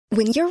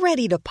When you're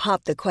ready to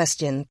pop the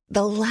question,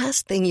 the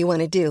last thing you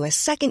want to do is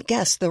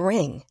second-guess the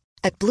ring.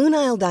 At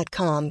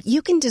BlueNile.com,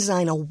 you can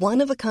design a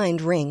one-of-a-kind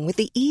ring with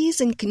the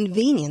ease and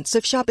convenience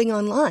of shopping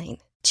online.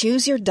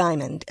 Choose your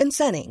diamond and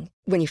setting.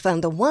 When you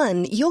find the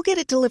one, you'll get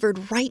it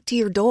delivered right to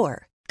your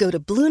door. Go to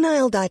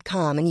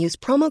BlueNile.com and use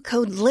promo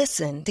code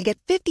LISTEN to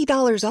get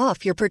 $50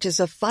 off your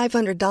purchase of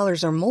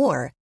 $500 or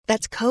more.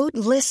 That's code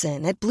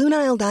LISTEN at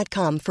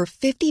BlueNile.com for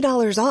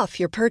 $50 off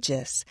your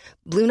purchase.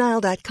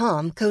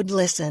 BlueNile.com, code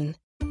LISTEN.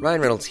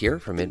 Ryan Reynolds here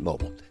from Mint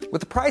Mobile. With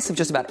the price of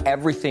just about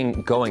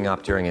everything going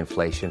up during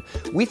inflation,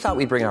 we thought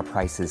we'd bring our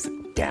prices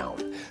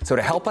down. So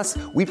to help us,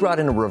 we brought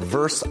in a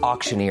reverse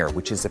auctioneer,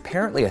 which is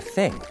apparently a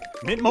thing.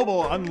 Mint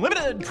Mobile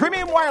Unlimited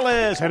Premium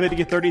Wireless. How to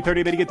get 30,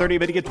 30, bit to get 30,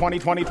 bit to get 20,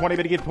 20, 20,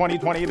 bit to get 20,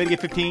 20, bit to get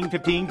 15,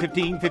 15,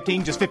 15,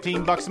 15, just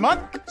 $15 a month?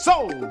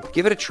 Sold!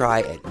 Give it a try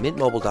at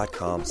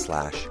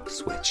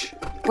mintmobile.com/switch.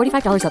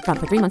 $45 up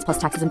front for 3 months plus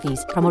taxes and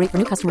fees. Promo rate for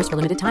new customers for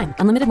limited time.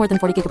 Unlimited more than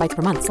 40 gigabytes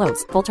per month.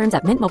 Slows full terms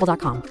at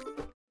mintmobile.com.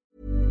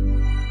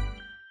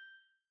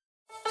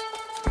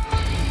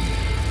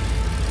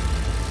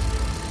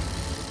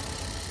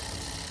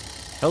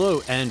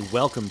 Hello and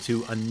welcome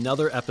to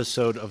another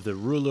episode of the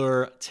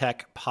Rouleur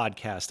Tech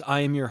Podcast. I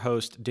am your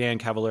host, Dan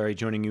Cavallari,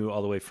 joining you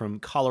all the way from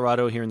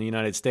Colorado here in the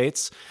United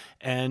States.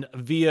 And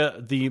via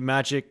the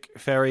magic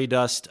fairy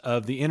dust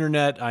of the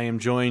internet, I am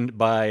joined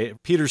by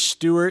Peter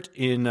Stewart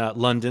in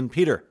London.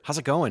 Peter, how's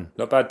it going?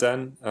 Not bad,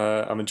 Dan.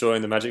 I'm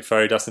enjoying the magic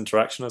fairy dust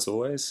interaction as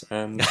always,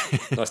 and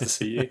nice to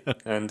see you.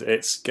 And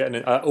it's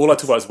getting all I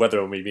talk about is weather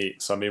when we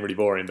meet, so I'm being really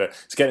boring. But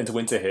it's getting into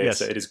winter here, yes.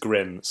 So it is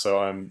grim. So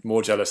I'm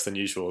more jealous than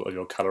usual of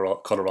your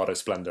Colorado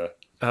splendor.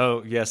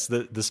 Oh yes,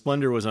 the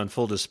splendor was on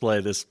full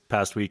display this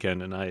past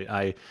weekend, and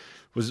I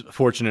was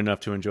fortunate enough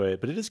to enjoy it,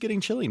 but it is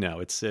getting chilly now.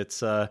 It's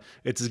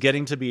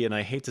getting to be, and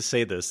I hate to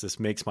say this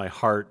makes my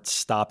heart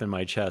stop in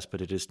my chest, but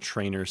it is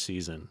trainer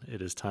season.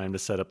 It is time to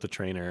set up the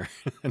trainer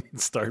and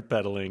start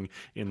pedaling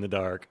in the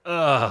dark.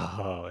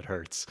 Oh, it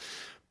hurts.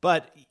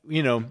 But,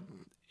 you know,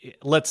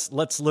 let's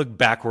look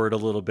backward a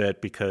little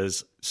bit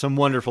because some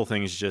wonderful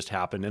things just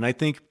happened. And I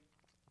think,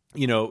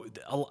 you know,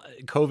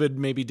 COVID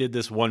maybe did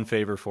this one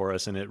favor for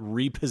us, and it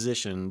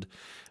repositioned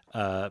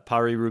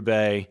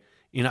Paris-Roubaix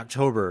in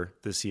October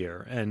this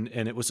year. And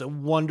it was a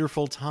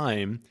wonderful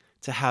time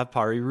to have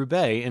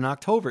Paris-Roubaix in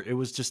October. It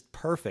was just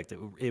perfect.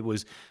 It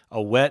was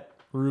a wet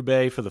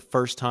Roubaix for the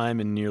first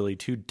time in nearly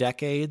 2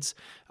 decades,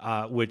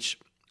 which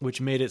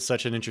made it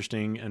such an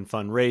interesting and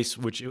fun race,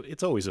 which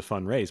it's always a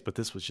fun race, but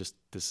this was just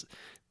this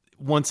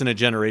once in a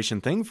generation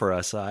thing for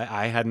us.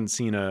 I hadn't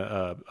seen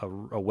a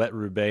wet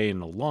Roubaix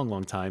in a long,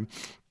 long time.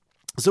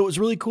 So it was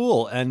really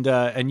cool.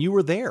 And you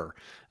were there.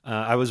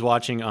 I was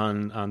watching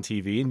on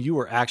TV, and you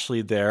were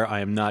actually there. I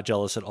am not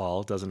jealous at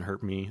all. It doesn't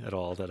hurt me at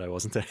all that I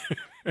wasn't there.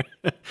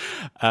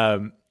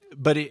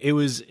 But it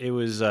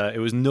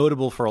was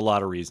notable for a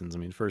lot of reasons. I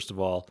mean, first of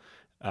all,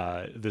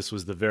 this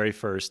was the very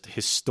first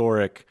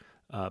historic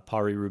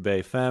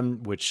Paris-Roubaix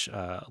Femme, which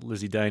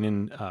Lizzie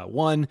Deignan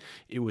won.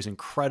 It was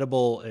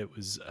incredible. It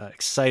was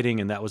exciting,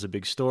 and that was a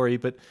big story.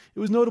 But it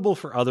was notable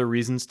for other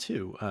reasons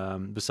too,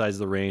 besides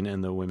the rain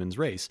and the women's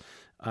race.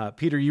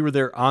 Peter, you were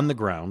there on the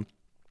ground.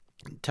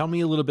 Tell me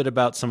a little bit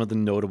about some of the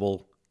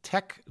notable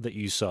tech that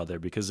you saw there,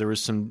 because there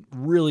was some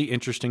really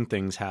interesting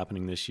things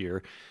happening this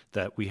year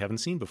that we haven't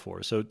seen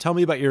before. So tell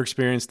me about your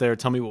experience there.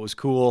 Tell me what was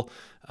cool,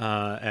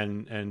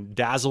 and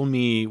dazzle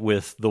me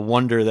with the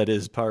wonder that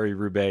is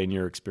Paris-Roubaix and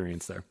your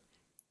experience there.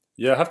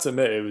 Yeah, I have to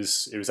admit, it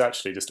was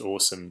actually just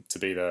awesome to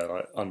be there.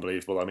 Like,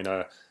 unbelievable. I mean,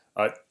 I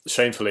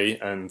shamefully,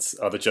 and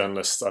other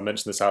journalists, I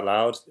mentioned this out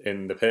loud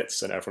in the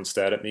pits, and everyone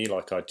stared at me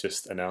like I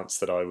just announced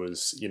that I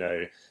was, you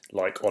know,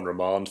 like on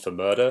remand for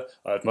murder.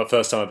 My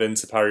first time I've been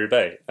to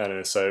Paris-Roubaix,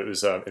 and so it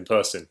was in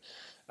person,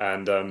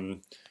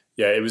 and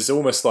yeah, it was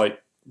almost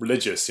like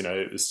religious. You know,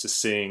 it was just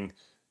seeing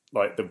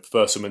like the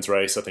first women's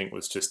race. I think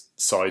was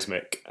just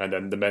seismic, and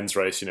then the men's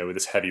race, you know, with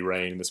this heavy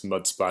rain, this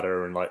mud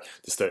splatter, and like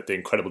just the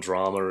incredible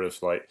drama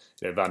of like,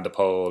 you know, Van der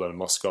Poel and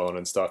Moscon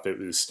and stuff. It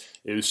was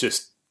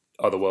just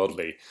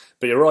otherworldly.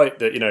 But you're right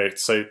that, you know,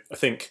 so I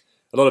think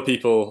a lot of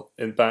people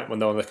back when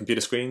they're on their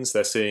computer screens,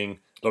 they're seeing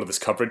a lot of this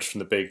coverage from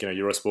the big, you know,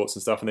 Eurosports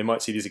and stuff, and they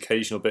might see these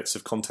occasional bits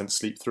of content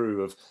sleep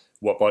through of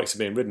what bikes are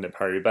being ridden at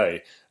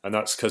Paris-Roubaix, and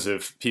that's because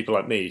of people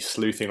like me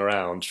sleuthing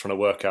around trying to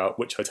work out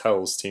which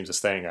hotels teams are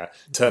staying at,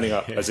 turning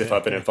up as if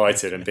I've been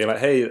invited and being like,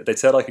 hey, they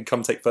said I could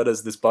come take photos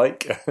of this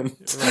bike. and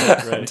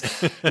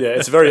yeah,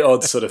 it's a very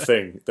odd sort of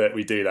thing that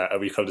we do that, and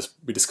we just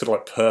kind of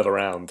like perv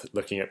around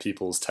looking at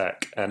people's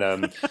tech,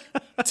 and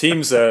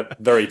teams are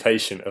very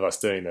patient of us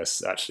doing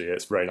this. Actually,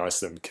 it's very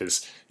nice of them,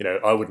 because, you know,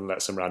 I wouldn't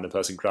let some random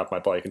person grab my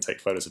bike and take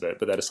photos of it,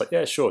 but they're just like,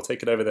 yeah, sure,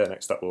 take it over there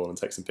next to that wall and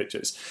take some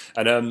pictures.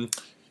 And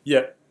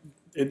yeah,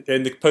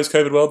 in the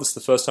post-COVID world, this is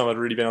the first time I'd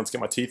really been able to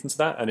get my teeth into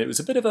that, and it was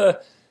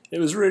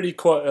really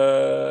quite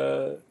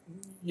a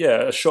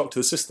shock to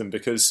the system,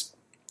 because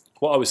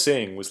what I was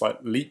seeing was like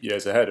leap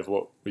years ahead of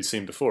what we'd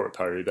seen before at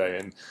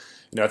Paris-Roubaix. And,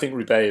 you know, I think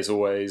Roubaix is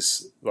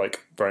always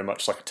like very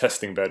much like a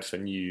testing bed for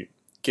new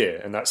gear,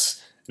 and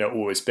that's, you know,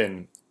 always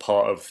been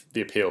part of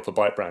the appeal for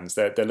bike brands.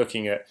 They're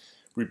looking at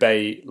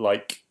Roubaix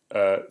like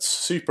a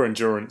super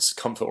endurance,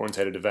 comfort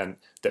orientated event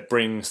that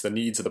brings the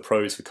needs of the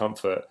pros for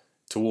comfort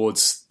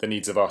towards the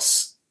needs of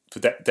us for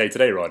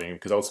day-to-day riding,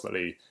 because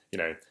ultimately,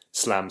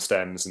 slam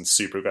stems and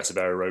super aggressive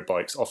aero road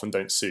bikes often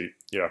don't suit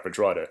your average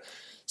rider.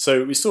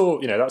 So we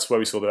saw, that's where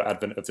we saw the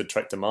advent of the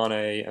Trek de Marne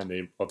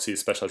and obviously the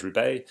Specialized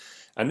Roubaix.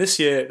 And this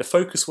year, the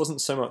focus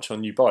wasn't so much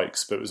on new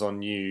bikes, but it was on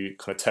new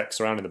kind of tech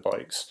surrounding the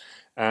bikes.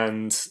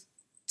 And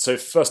so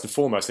first and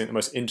foremost, I think the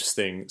most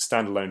interesting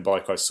standalone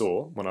bike I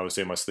saw when I was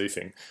doing my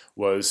sleuthing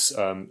was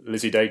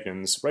Lizzie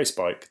Deignan race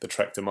bike, the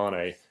Trek de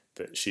Marne,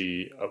 that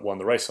she won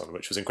the race on,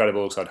 which was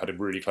incredible because I'd had a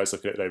really close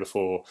look at it the day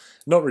before,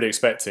 not really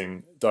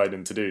expecting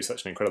Deignan to do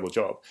such an incredible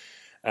job.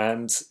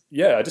 And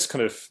yeah, it just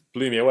kind of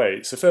blew me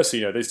away. So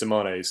firstly, these de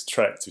Marne's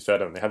Trek, to be fair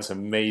to them, they had this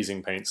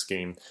amazing paint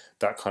scheme,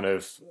 that kind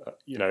of,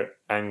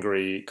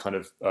 angry kind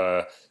of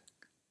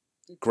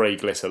grey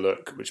glitter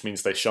look, which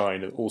means they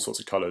shine in all sorts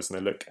of colours and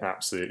they look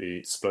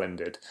absolutely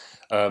splendid.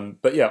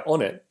 But yeah,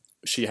 on it,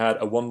 she had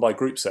a 1x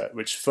group set,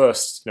 which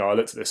first, I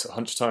looked at this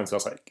 100 times and I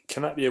was like,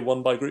 can that be a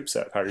 1x group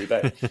set,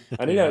 Paris-Roubaix?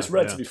 And it's a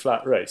relatively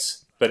flat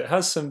race, but it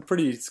has some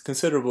pretty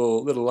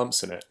considerable little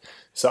lumps in it.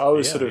 So I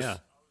was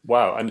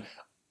wow. And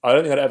I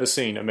don't think I'd ever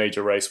seen a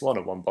major race won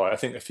at 1x. I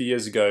think a few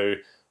years ago,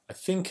 I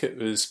think it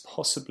was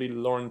possibly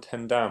Lauren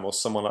Tendam or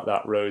someone like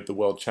that rode the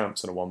world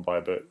champs on a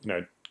 1x, but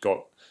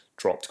got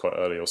dropped quite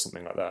early or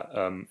something like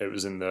that. It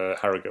was in the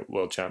Harrogate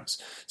World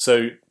Champs.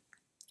 So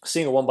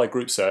seeing a 1x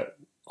group set,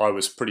 I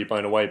was pretty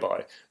blown away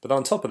by. But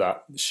on top of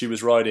that, she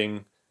was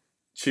riding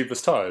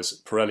tubeless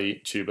tyres,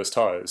 Pirelli tubeless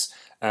tyres.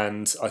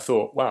 And I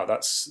thought, wow,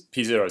 that's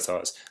P0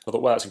 tyres. I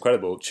thought, wow, that's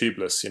incredible,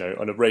 tubeless,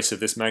 on a race of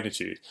this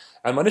magnitude.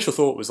 And my initial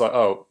thought was like,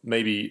 oh,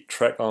 maybe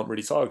Trek aren't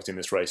really targeting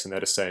this race and they're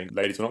just saying,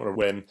 ladies, we're not going to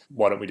win.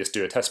 Why don't we just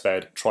do a test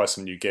bed, try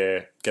some new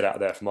gear, get out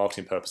there for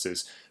marketing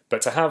purposes.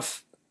 But to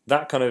have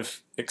that kind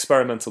of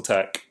experimental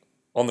tech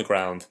on the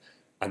ground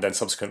and then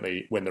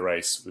subsequently win the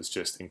race was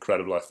just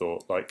incredible, I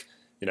thought.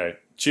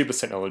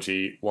 Tubeless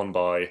technology,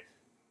 1x,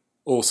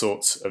 all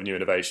sorts of new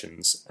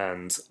innovations,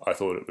 and I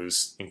thought it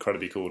was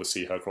incredibly cool to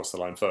see her cross the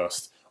line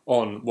first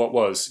on what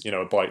was,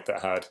 a bike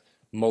that had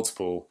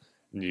multiple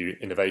new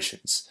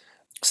innovations.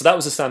 So that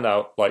was a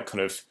standout,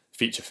 kind of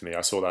feature for me.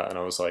 I saw that and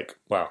I was like,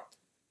 wow,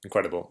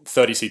 incredible.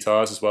 30C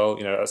tyres as well,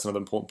 that's another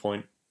important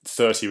point.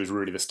 30 was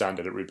really the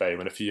standard at Roubaix,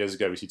 when a few years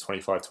ago we see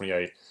 25,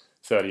 28.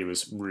 30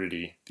 was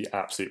really the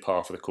absolute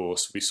par for the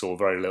course. We saw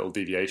very little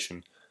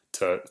deviation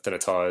to thinner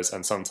tyres,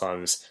 and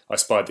sometimes I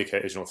spied the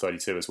occasional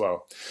 32 as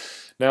well.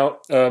 Now,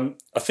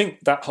 I think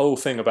that whole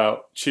thing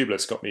about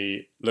tubeless got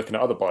me looking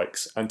at other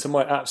bikes, and to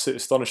my absolute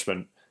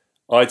astonishment,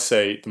 I'd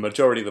say the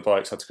majority of the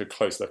bikes I took a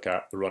close look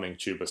at the running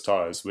tubeless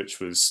tyres, which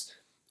was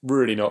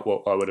really not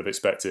what I would have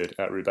expected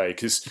at Roubaix.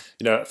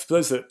 Because, for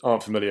those that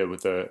aren't familiar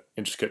with the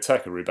intricate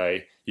tech of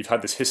Roubaix, you've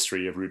had this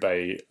history of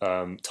Roubaix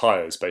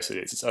tyres,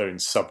 basically. It's its own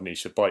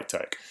sub-niche of bike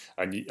tech.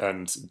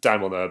 And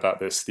Dan will know about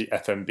this, the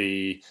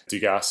FMB,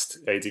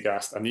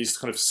 Dugast, and these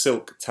kind of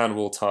silk tan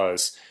wool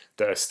tyres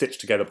that are stitched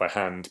together by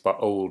hand by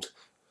old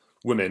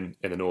women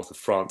in the north of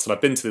France. And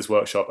I've been to this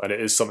workshop and it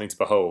is something to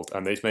behold.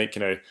 And they make,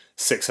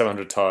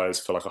 600-700 tyres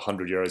for like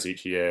 €100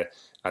 each year.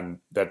 And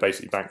they're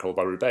basically bankrolled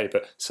by Roubaix.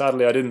 But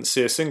sadly, I didn't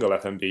see a single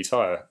FMB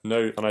tyre.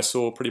 No, and I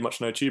saw pretty much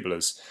no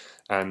tubulars.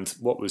 And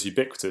what was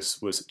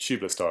ubiquitous was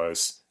tubeless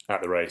tyres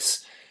at the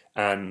race.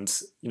 And,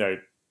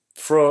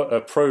 for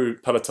a pro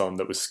peloton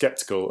that was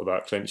sceptical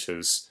about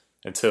clinchers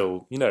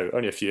until,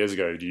 only a few years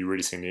ago, do you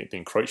really see the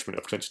encroachment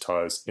of clincher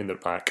tyres in the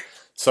pack,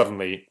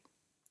 suddenly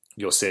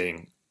you're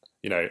seeing,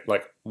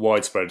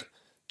 widespread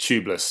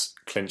tubeless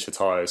clincher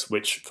tyres,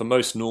 which for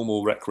most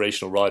normal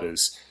recreational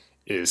riders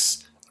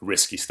is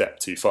risky step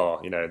too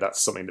far.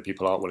 That's something that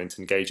people aren't willing to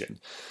engage in.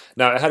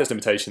 Now, it had its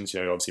limitations.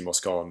 Obviously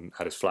Moscon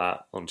had his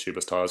flat on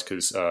tubeless tyres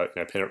because,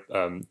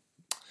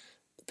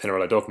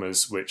 Pinarello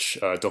Dogmas, which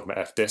Dogma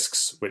F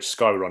discs, which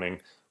Sky were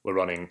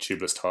running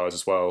tubeless tyres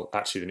as well.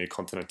 Actually, the new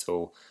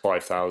Continental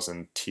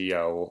 5000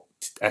 TL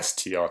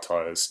STR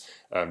tyres,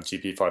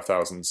 GP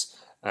 5000s.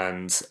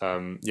 And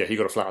he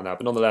got a flat on that.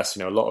 But nonetheless,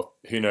 a lot of,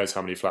 who knows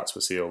how many flats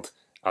were sealed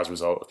as a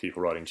result of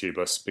people riding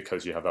tubeless,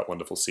 because you have that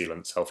wonderful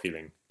sealant,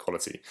 self-healing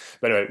quality.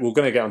 But anyway, we're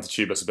going to get onto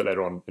tubeless a bit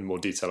later on in more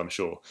detail, I'm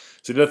sure.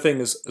 So the other thing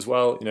is, as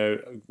well,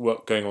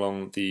 going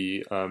along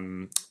the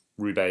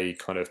Roubaix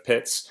kind of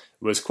pits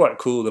was quite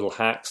cool little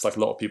hacks. Like a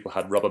lot of people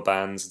had rubber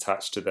bands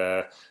attached to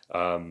their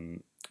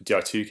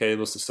Di2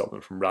 cables to stop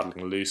them from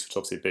rattling loose, which is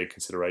obviously a big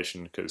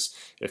consideration, because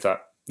if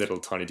that little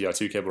tiny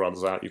Di2 cable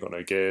rattles out, you've got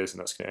no gears,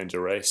 and that's going to end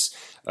your race.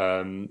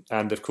 And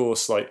of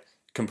course,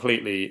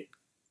 completely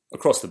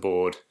across the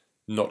board,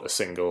 not a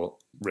single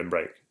rim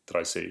brake that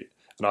I see.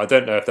 And I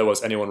don't know if there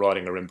was anyone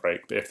riding a rim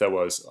brake, but if there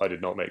was, I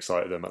did not make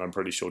sight of them. And I'm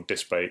pretty sure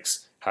disc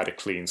brakes had a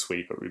clean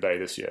sweep at Roubaix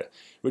this year,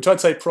 which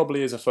I'd say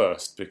probably is a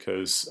first,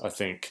 because I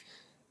think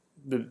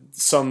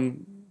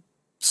some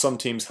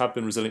teams have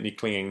been resiliently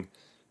clinging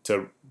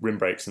to rim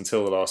brakes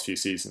until the last few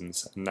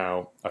seasons. And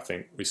now I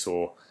think we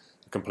saw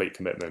a complete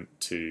commitment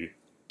to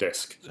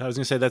disc. I was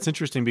going to say that's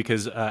interesting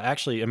because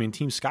actually, I mean,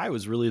 Team Sky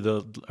was really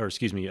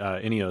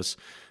Ineos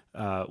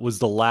was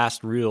the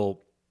last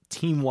real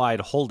team-wide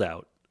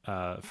holdout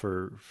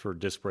for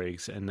disc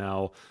brakes, and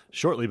now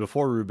shortly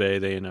before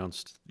Roubaix, they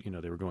announced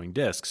they were going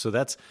disc. So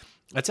that's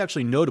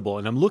actually notable.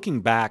 And I'm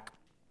looking back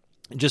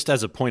just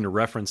as a point of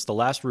reference. The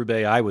last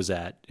Roubaix I was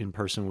at in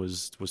person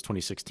was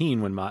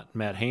 2016 when Matt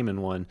Heyman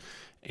won,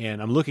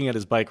 and I'm looking at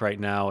his bike right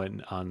now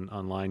and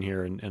online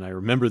here, and I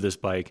remember this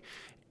bike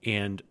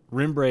and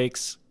rim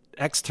brakes,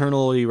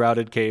 externally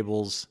routed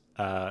cables.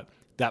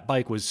 That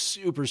bike was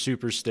super,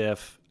 super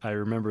stiff. I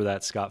remember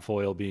that Scott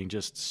foil being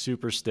just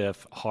super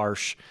stiff,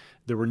 harsh.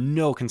 There were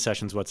no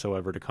concessions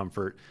whatsoever to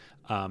comfort.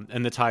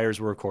 And the tires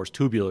were, of course,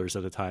 tubulars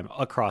at the time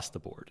across the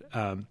board.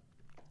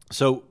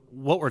 So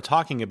what we're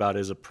talking about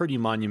is a pretty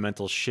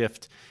monumental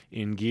shift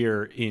in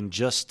gear in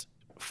just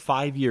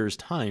 5 years'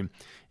 time.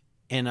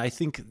 And I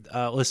think,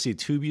 let's see,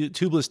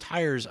 tubeless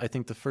tires, I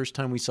think the first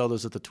time we saw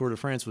those at the Tour de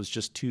France was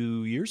just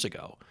 2 years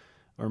ago.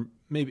 Or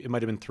maybe it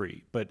might have been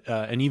 3. But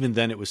and even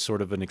then it was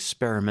sort of an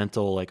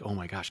experimental, like, oh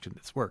my gosh, can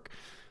this work?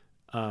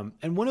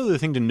 And one other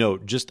thing to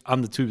note, just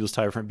on the tubeless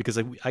tire front, because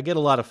I get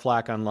a lot of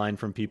flack online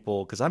from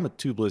people, because I'm a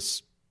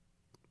tubeless,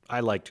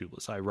 I like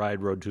tubeless. I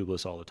ride road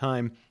tubeless all the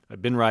time.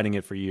 I've been riding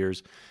it for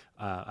years.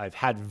 I've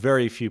had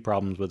very few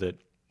problems with it.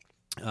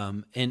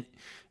 And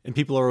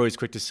people are always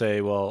quick to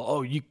say, well,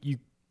 oh,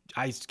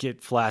 I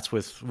get flats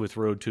with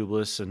road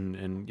tubeless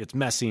and it's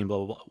messy and blah,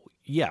 blah, blah.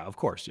 Yeah, of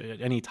course.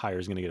 Any tire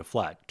is going to get a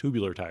flat.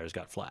 Tubular tires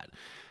got flat.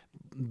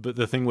 But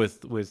the thing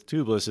with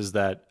tubeless is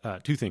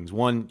that two things.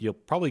 One, you'll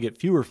probably get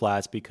fewer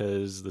flats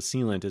because the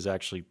sealant is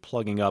actually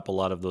plugging up a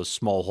lot of those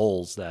small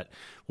holes that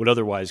would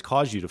otherwise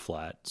cause you to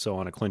flat. So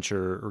on a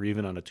clincher or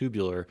even on a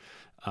tubular,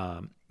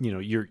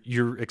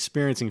 you're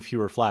experiencing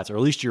fewer flats, or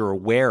at least you're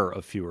aware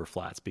of fewer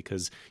flats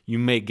because you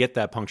may get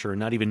that puncture and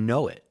not even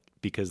know it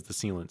because the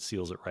sealant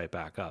seals it right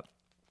back up.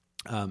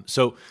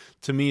 So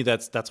to me,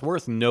 that's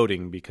worth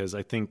noting because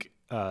I think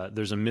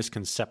there's a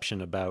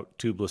misconception about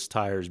tubeless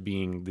tires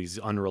being these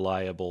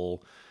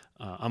unreliable,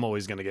 I'm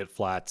always going to get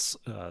flats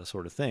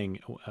sort of thing,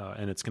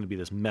 and it's going to be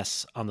this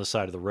mess on the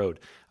side of the road.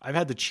 I've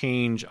had to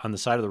change on the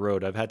side of the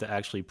road. I've had to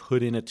actually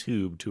put in a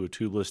tube to a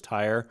tubeless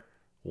tire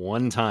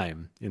one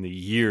time in the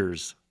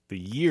years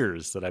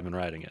that I've been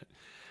riding it.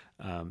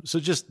 So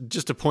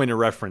just a point of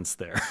reference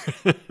there.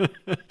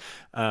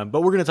 But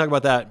we're going to talk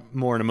about that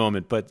more in a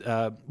moment. But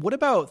what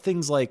about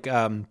things like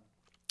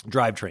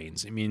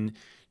drivetrains? I mean,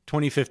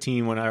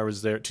 2016 when I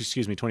was there,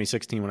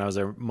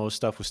 most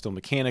stuff was still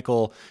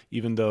mechanical,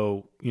 even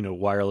though,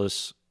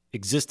 wireless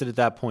existed at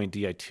that point.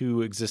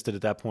 Di2 existed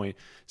at that point.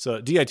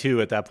 So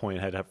Di2 at that point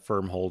had a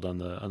firm hold on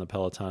the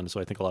Peloton. So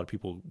I think a lot of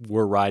people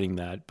were riding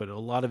that, but a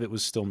lot of it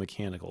was still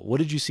mechanical. What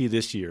did you see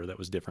this year that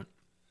was different?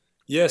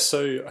 Yeah,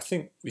 so I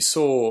think we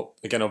saw,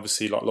 again,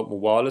 obviously, like a lot more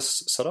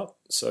wireless setup.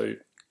 So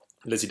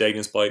Lizzie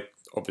Deignan bike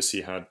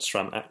obviously had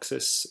SRAM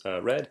Axis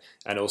red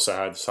and also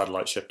had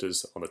satellite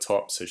shifters on the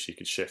top so she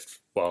could shift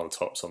while the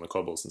tops on the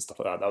cobbles and stuff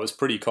like that. That was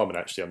pretty common,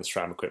 actually, on the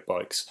SRAM-equipped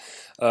bikes.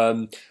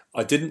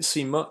 I didn't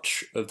see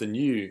much of the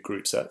new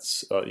group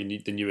sets,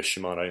 the newest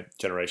Shimano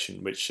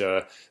generation, which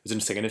was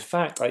interesting. And in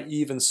fact, I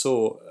even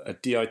saw a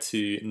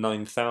Di2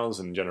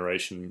 9000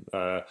 generation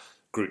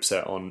group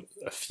set on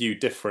a few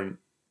different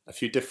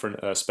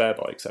spare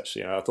bikes,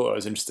 actually. And I thought that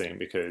was interesting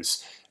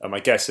because my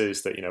guess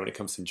is that, when it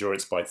comes to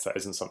endurance bikes, that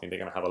isn't something they're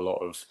going to have a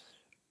lot of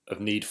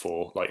need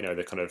for, like,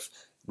 the kind of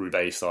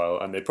Roubaix style.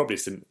 And they probably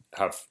just didn't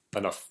have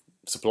enough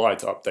supply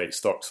to update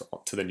stocks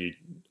to the new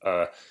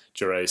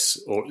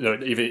Dura-Ace, or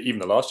even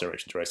the last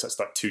generation Dura-Ace. That's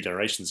like 2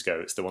 generations ago.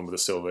 It's the one with the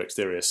silver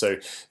exterior. So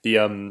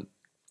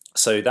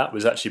so that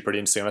was actually pretty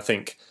interesting. And I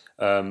think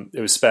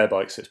it was spare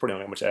bikes. So it's probably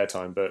not much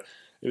airtime, but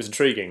it was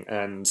intriguing.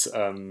 And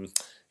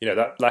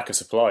that lack of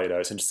supply,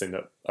 it's interesting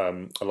that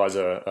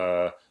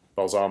Eliza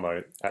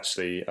Balsamo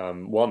actually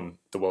won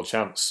the world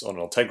champs on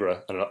an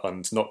Ultegra,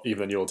 and not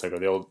even the new Ultegra,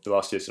 the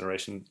last year's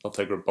generation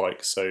Ultegra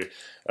bike. So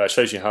it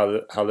shows you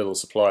how little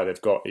supply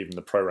they've got, even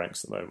the pro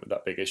ranks at the moment, with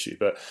that big issue.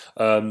 But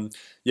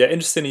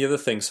interesting, the other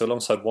thing, so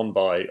alongside One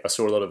Buy, I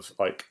saw a lot of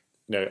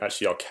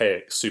actually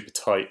archaic, super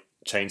tight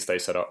chainstay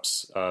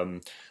setups.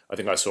 I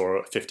think I saw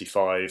a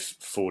 55,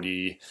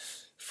 40,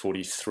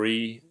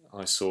 43.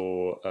 I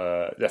saw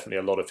definitely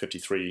a lot of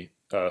 53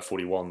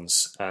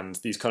 41s, and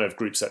these kind of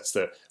group sets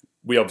that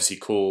we obviously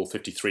call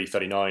 53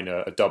 39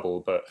 a double,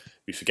 but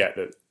we forget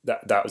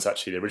that was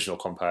actually the original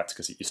compact,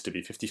 because it used to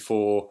be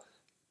 54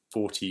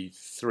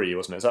 43,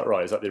 wasn't it? Is that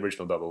right? Is that the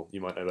original double?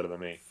 You might know better than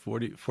me.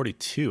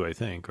 42, I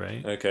think,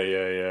 right?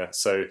 Okay, yeah.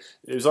 So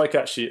it was like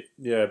actually,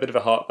 a bit of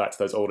a hark back to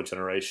those older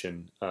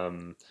generation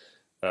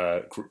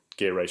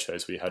gear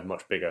ratios. We had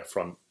much bigger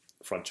front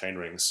chain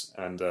rings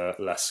and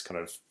less kind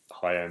of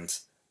high-end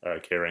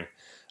gearing.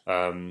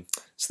 So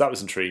that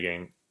was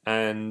intriguing.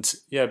 And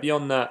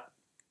beyond that,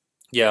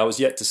 I was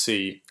yet to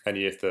see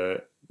any of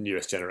the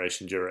newest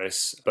generation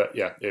Dura-Ace. But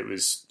it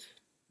was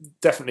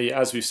definitely,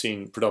 as we've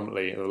seen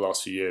predominantly in the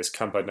last few years,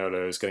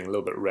 Campagnolo is getting a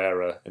little bit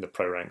rarer in the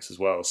pro ranks as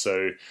well.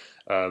 So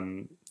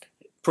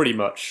pretty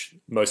much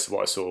most of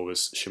what I saw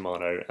was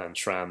Shimano and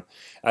SRAM.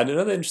 And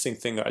another interesting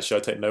thing that actually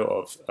I take note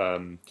of,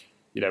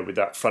 with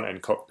that front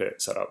end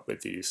cockpit set up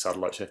with these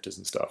satellite shifters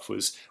and stuff,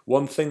 was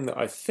one thing that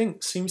I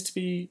think seems to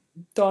be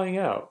dying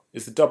out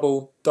is the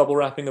double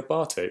wrapping of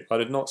bar tape. I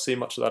did not see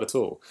much of that at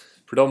all.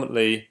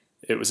 Predominantly,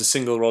 it was a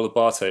single roll of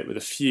bar tape with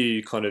a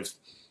few kind of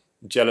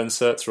gel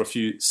inserts or a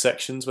few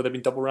sections where they've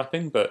been double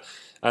wrapping.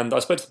 And I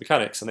spoke to the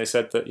mechanics and they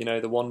said that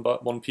the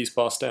one piece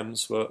bar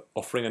stems were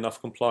offering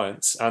enough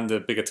compliance, and the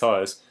bigger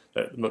tyres,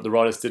 that the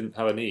riders didn't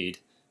have a need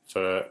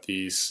for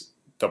these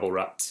double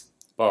wrapped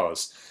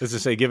bars. As I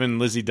say, given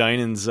Lizzie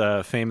Dinan's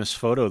famous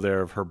photo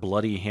there of her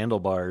bloody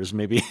handlebars,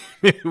 maybe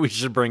we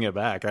should bring it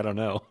back. I don't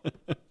know.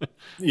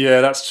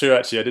 Yeah, that's true.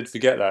 Actually, I did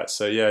forget that.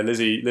 So yeah,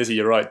 Lizzie,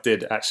 you're right.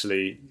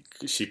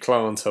 She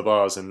clung onto her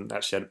bars and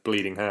actually had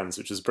bleeding hands,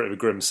 which was a bit of a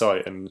grim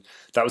sight. And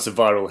that was a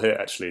viral hit,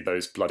 actually,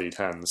 those bloodied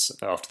hands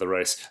after the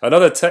race.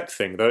 Another tech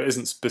thing, though it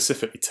isn't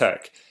specifically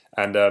tech,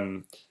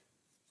 and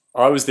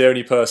I was the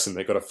only person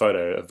that got a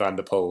photo of Van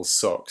der Poel's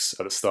socks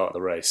at the start of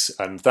the race,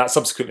 and that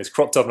subsequently is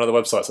cropped up on other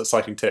websites like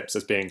Cycling Tips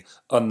as being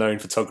unknown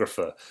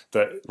photographer.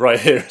 But right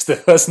here is the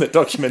person that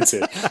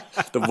documented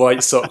the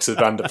white socks of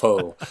Van der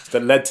Poel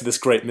that led to this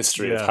great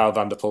mystery of how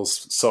Van der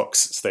Poel's socks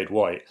stayed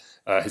white.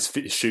 His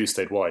shoes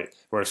stayed white,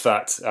 where in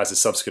fact, as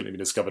has subsequently been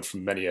discovered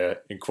from many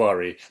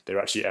inquiry, they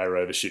were actually air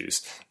over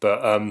shoes.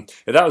 But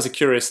that was a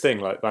curious thing,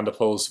 like Van der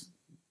Poel's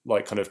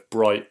like kind of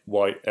bright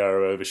white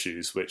air over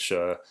shoes, which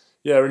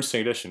interesting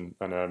addition.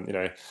 And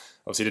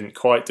obviously didn't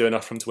quite do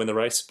enough for him to win the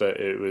race, but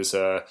it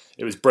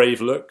was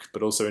brave look,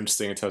 but also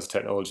interesting in terms of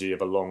technology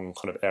of a long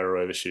kind of air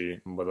over shoe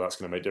and whether that's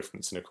going to make a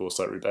difference in a course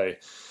like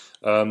Roubaix.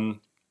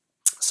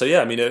 So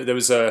yeah, I mean, there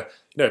was a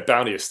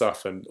bounty of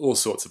stuff and all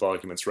sorts of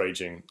arguments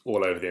raging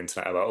all over the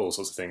internet about all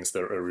sorts of things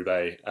that are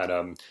Roubaix.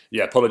 And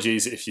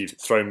apologies if you've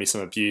thrown me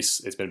some abuse.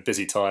 It's been a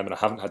busy time and I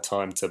haven't had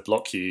time to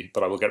block you,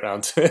 but I will get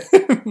round to it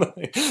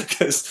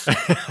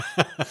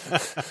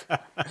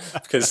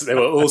because there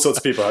were all sorts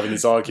of people having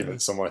these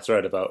arguments on my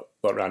thread about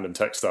random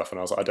tech stuff, and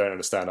I was like, I don't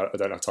understand. I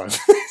don't have time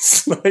for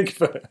this.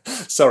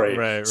 Sorry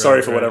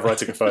for whatever I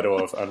took a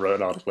photo of and wrote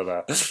an article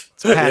about. It's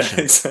passion.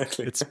 Yeah,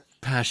 exactly. It's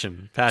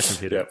passion,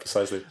 Peter. Yeah,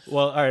 precisely.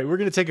 Well, all right, we're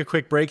going to take a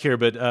quick break here,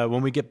 but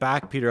when we get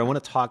back, Peter, I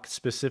want to talk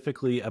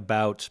specifically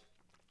about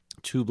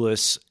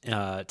tubeless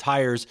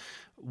tires,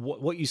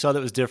 what you saw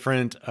that was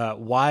different,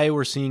 why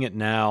we're seeing it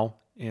now,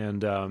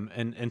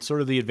 and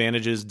sort of the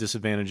advantages,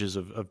 disadvantages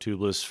of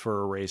tubeless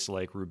for a race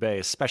like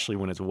Roubaix, especially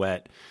when it's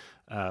wet.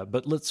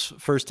 But let's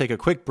first take a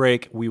quick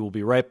break. We will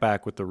be right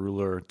back with the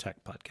Rouleur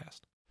Tech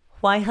Podcast.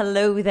 Why,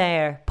 hello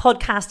there.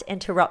 Podcast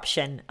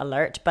interruption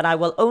alert, but I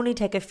will only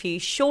take a few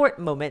short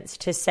moments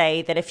to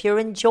say that if you're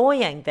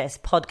enjoying this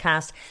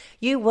podcast,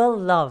 you will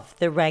love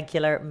the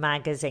regular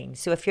magazine.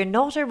 So if you're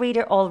not a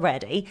reader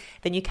already,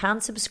 then you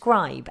can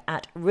subscribe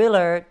at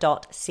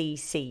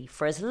rouleur.cc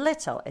for as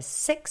little as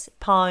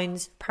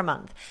 £6 per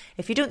month.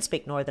 If you don't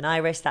speak Northern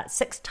Irish, that's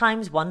 6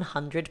 times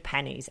 100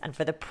 pennies. And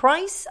for the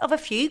price of a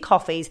few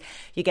coffees,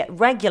 you get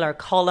regular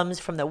columns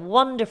from the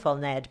wonderful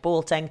Ned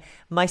Bolting,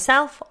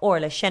 myself,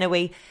 Orla Shinaway,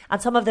 and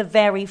some of the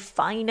very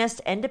finest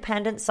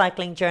independent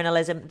cycling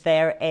journalism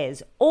there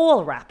is,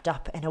 all wrapped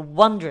up in a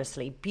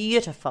wondrously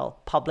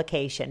beautiful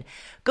publication.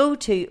 Go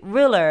to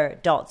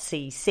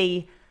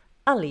rouleur.cc.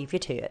 I'll leave you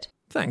to it.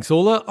 Thanks,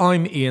 Orla.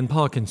 I'm Ian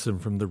Parkinson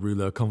from the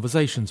Rouleur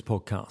Conversations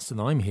podcast,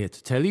 and I'm here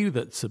to tell you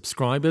that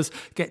subscribers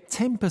get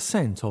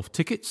 10% off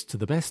tickets to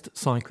the best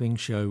cycling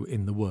show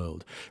in the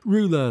world,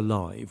 Rouleur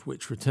Live,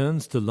 which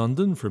returns to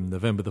London from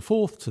November the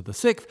 4th to the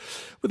 6th,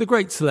 with a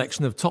great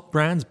selection of top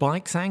brands,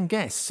 bikes and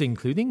guests,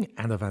 including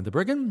Anna van der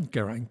Breggen,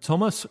 Geraint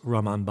Thomas,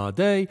 Romain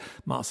Bardet,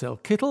 Marcel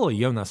Kittel,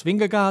 Jonas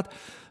Vingegaard,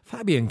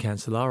 Fabian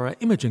Cancellara,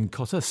 Imogen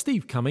Cotter,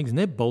 Steve Cummings,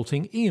 Ned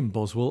Bolting, Ian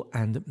Boswell,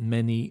 and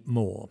many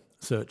more.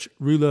 Search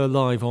Rouleur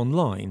Live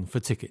online for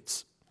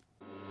tickets.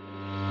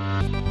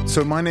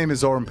 So my name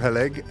is Oren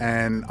Peleg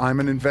and I'm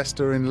an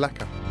investor in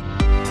Laka.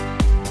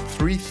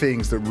 3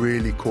 things that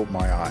really caught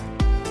my eye.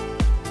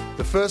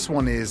 The first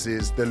one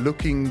is they're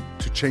looking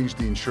to change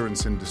the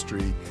insurance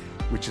industry,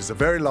 which is a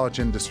very large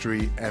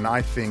industry and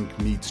I think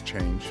needs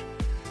change.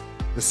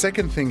 The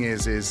second thing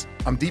is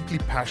I'm deeply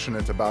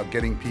passionate about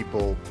getting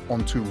people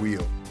on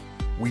 2-wheel.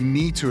 We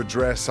need to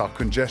address our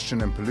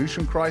congestion and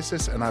pollution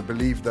crisis, and I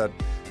believe that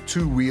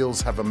 2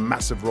 wheels have a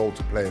massive role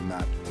to play in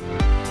that.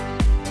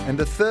 And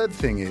the third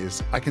thing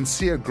is I can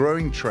see a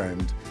growing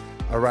trend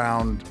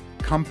around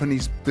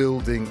companies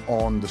building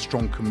on the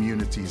strong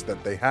communities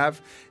that they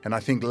have. And I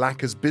think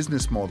Laka's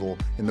business model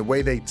in the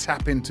way they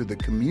tap into the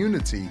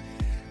community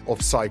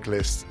of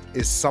cyclists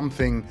is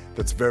something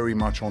that's very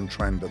much on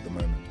trend at the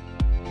moment.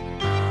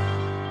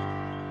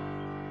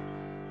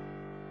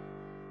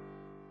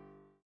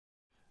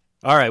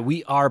 All right,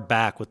 we are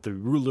back with the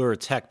Rouleur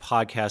Tech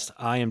Podcast.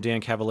 I am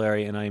Dan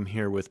Cavallari, and I am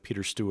here with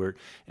Peter Stewart.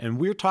 And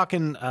we're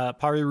talking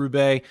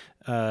Paris-Roubaix.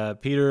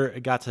 Peter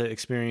got to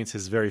experience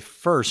his very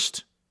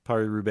first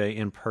Paris-Roubaix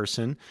in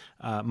person.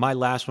 My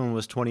last one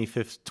was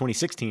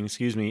 2016,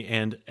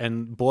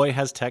 and boy,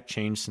 has tech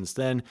changed since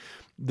then.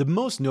 The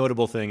most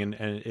notable thing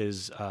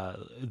is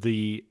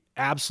the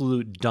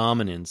absolute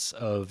dominance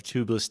of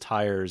tubeless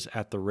tires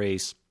at the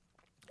race,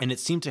 and it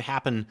seemed to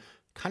happen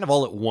kind of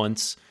all at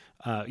once.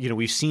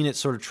 We've seen it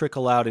sort of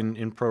trickle out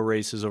in pro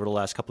races over the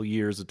last couple of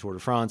years, the Tour de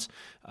France.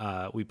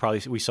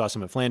 We saw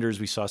some at Flanders.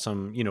 We saw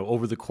some,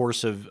 over the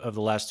course of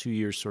the last 2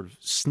 years sort of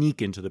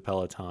sneak into the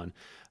peloton.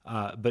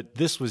 But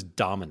this was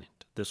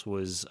dominant. This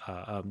was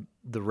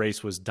the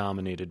race was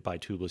dominated by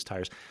tubeless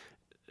tires.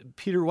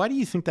 Peter, why do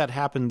you think that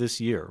happened this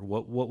year?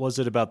 What was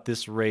it about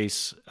this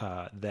race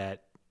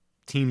that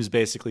teams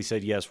basically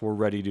said, yes, we're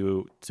ready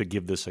to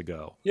give this a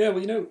go? Yeah,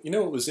 well,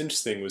 what was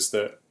interesting was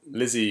that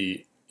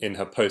Lizzie, in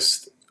her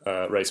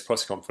post-race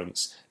press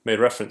conference, made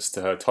reference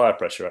to her tyre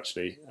pressure,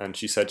 actually, and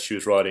she said she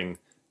was riding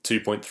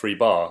 2.3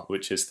 bar,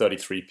 which is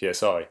 33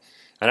 psi.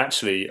 And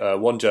actually,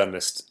 one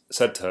journalist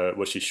said to her,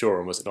 was she sure,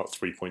 and was it not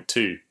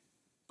 3.2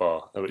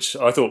 bar? Which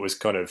I thought was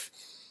kind of...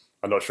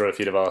 I'm not sure if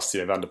he'd have asked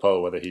Van der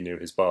Poel whether he knew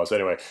his bars. But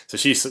anyway, so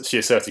she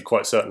asserted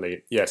quite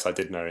certainly, yes, I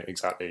did know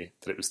exactly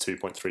that it was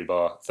 2.3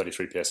 bar,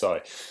 33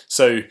 psi.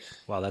 So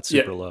wow, that's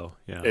super low.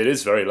 Yeah, it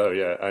is very low.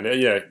 Yeah, and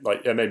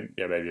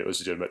maybe it was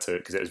legitimate too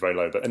because it is very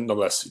low. But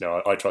nonetheless,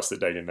 I trust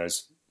that Daniel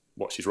knows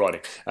what she's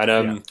riding.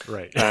 And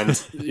right. And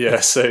so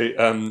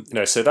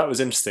that was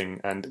interesting.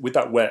 And with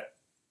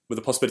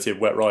the possibility of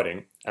wet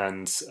riding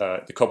and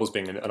the cobbles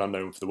being an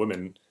unknown for the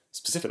women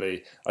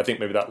specifically, I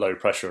think maybe that low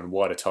pressure and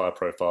wider tyre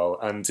profile.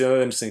 And the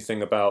other interesting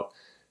thing about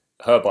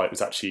her bike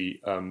was actually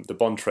the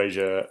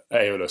Bontrager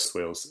Aeolus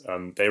wheels.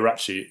 They were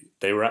actually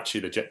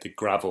the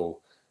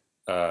gravel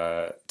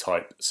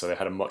type, so they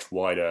had a much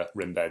wider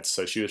rim bed.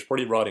 So she was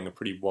probably riding a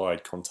pretty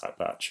wide contact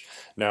patch.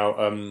 Now,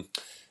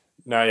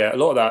 a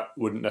lot of that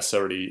wouldn't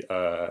necessarily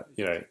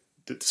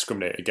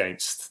discriminate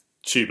against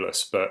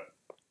tubeless, but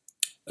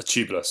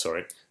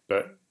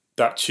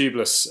that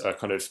tubeless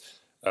kind of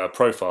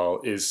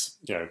profile is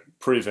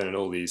proven in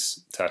all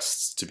these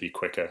tests to be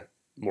quicker,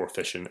 more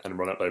efficient, and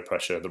run at low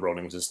pressure. The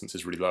rolling resistance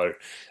is really low, and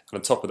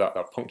on top of that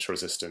puncture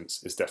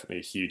resistance is definitely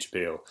a huge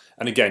appeal.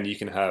 And again, you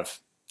can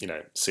have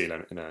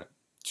sealant in a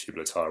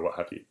tubular tire, what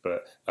have you,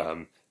 but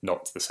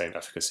not to the same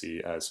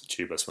efficacy as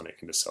tubeless when it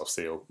can just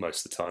self-seal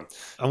most of the time.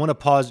 I want to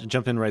pause and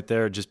jump in right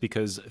there, just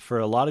because for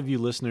a lot of you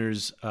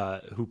listeners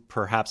who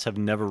perhaps have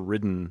never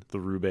ridden the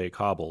Roubaix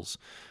cobbles,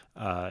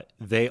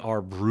 they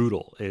are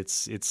brutal.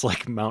 It's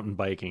like mountain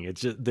biking.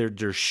 It's just,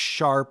 they're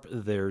sharp.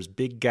 There's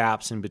big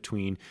gaps in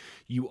between.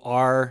 You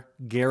are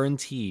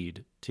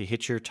guaranteed to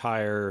hit your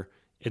tire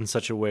in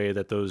such a way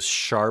that those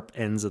sharp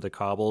ends of the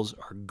cobbles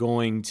are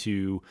going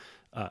to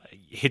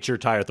hit your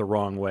tire the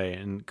wrong way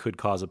and could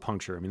cause a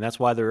puncture. I mean, that's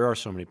why there are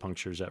so many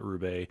punctures at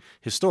Roubaix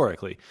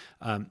historically.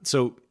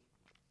 So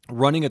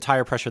running a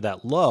tire pressure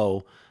that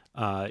low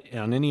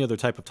on any other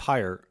type of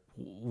tire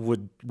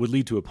would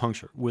lead to a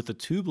puncture. With a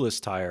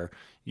tubeless tire,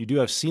 you do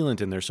have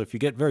sealant in there, so if you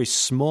get very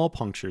small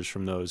punctures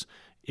from those,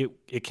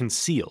 it can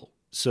seal.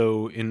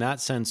 So in that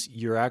sense,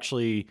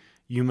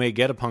 you may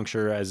get a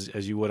puncture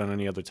as you would on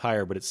any other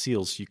tire, but it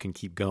seals so you can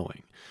keep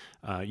going.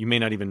 You may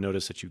not even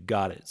notice that you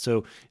got it.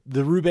 So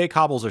the Roubaix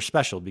cobbles are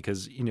special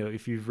because,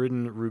 if you've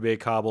ridden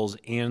Roubaix cobbles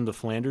and the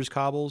Flanders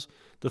cobbles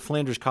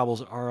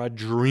are a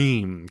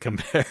dream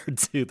compared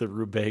to the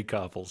Roubaix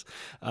cobbles.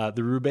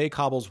 The Roubaix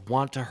cobbles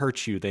want to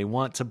hurt you. They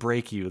want to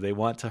break you. They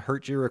want to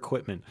hurt your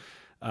equipment.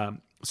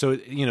 So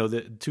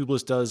the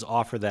tubeless does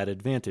offer that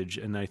advantage,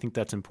 and I think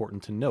that's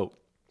important to note.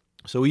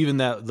 So even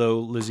though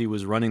Lizzie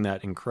was running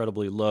that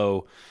incredibly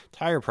low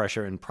tire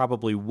pressure and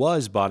probably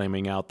was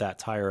bottoming out that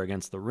tire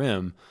against the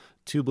rim,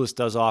 tubeless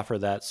does offer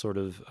that sort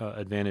of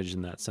advantage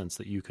in that sense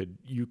that you could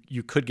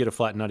get a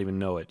flat and not even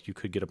know it. You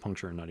could get a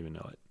puncture and not even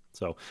know it.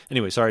 So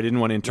anyway, sorry, I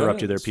didn't want to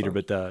interrupt you there, Peter,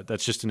 fine. But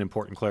that's just an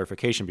important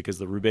clarification because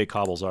the Roubaix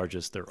cobbles are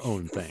just their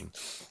own thing.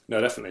 No,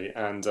 definitely.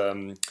 And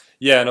and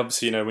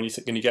obviously, when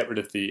you get rid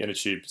of the inner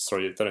tube,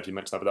 sorry, I don't know if you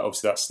mentioned that, but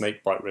obviously that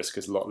snake bite risk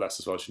is a lot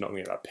less as well. So you're not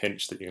going to get that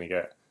pinch that you're going to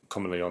get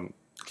commonly on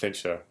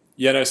clincher.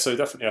 So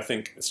definitely I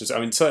think it's just,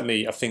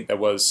 certainly I think there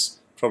was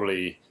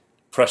probably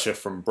pressure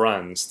from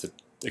brands to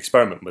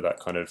experiment with that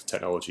kind of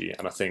technology,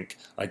 and I think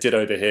I did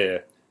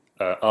overhear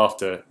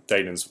after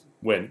Dalen's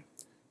win,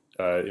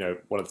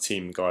 one of the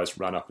team guys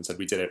ran up and said,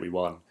 "We did it, we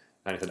won,"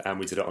 and he said, "And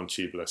we did it on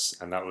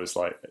tubeless," and that was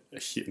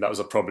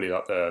probably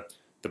like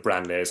the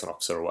brand liaison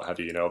officer or what have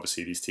you.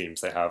 Obviously these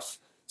teams, they have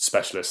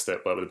specialists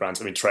that work with the brands.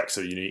 I mean, Trek's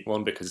a unique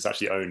one because it's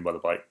actually owned by the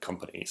bike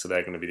company, so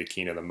they're going to be the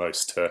keener than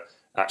most to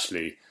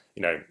actually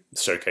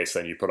showcase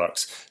their new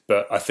products.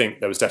 But I think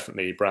there was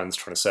definitely brands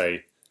trying to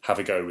say, have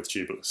a go with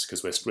tubeless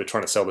because we're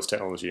trying to sell this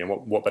technology, and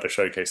what better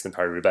showcase than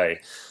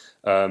Paris-Roubaix?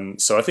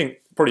 So I think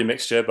probably a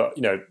mixture, but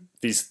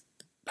these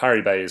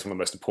Paris-Roubaix is one of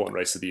the most important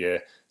races of the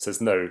year, so there's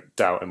no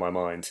doubt in my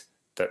mind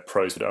that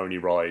pros would only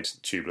ride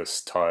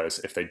tubeless tyres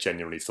if they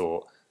genuinely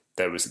thought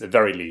there was at the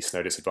very least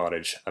no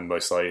disadvantage, and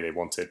most likely they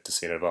wanted to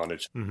see an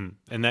advantage. Mm-hmm.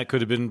 And that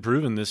could have been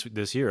proven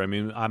this year. I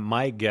mean,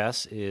 my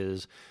guess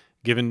is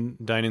given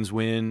Dynan's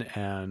win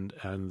and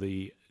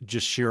the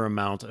just sheer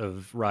amount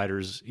of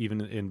riders,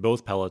 even in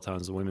both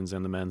pelotons, the women's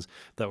and the men's,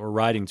 that were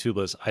riding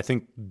tubeless, I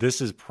think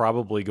this is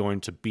probably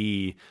going to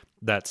be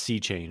that sea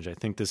change. I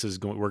think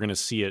we're going to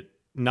see it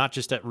not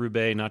just at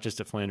Roubaix, not just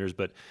at Flanders,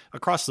 but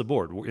across the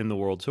board in the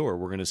World Tour.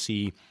 We're going to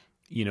see,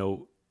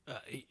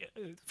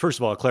 first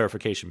of all, a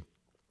clarification.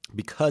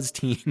 Because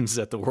teams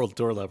at the World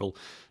Tour level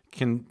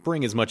can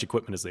bring as much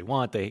equipment as they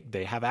want,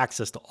 they have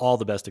access to all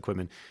the best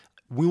equipment.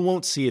 We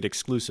won't see it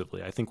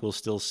exclusively. I think we'll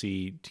still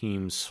see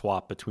teams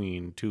swap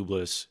between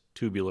tubeless,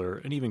 tubular,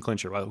 and even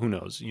clincher. Well, who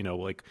knows?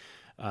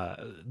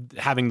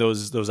 Having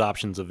those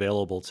options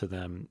available to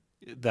them,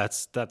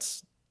 that's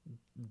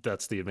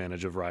the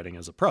advantage of riding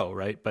as a pro,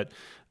 right? But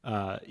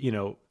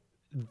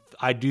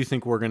I do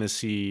think we're going to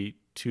see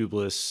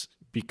tubeless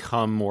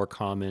become more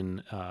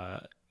common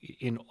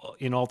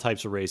in all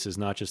types of races,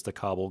 not just the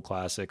cobbled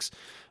classics.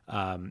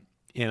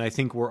 And I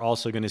think we're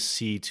also going to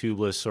see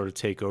tubeless sort of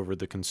take over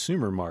the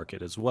consumer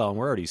market as well. And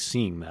we're already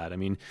seeing that. I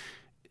mean,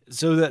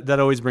 so that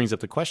always brings up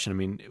the question. I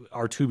mean,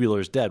 are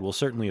tubulars dead? Well,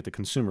 certainly at the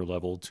consumer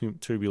level,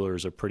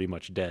 tubulars are pretty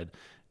much dead.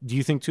 Do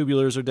you think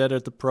tubulars are dead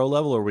at the pro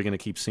level, or are we going to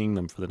keep seeing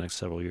them for the next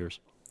several years?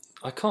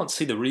 I can't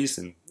see the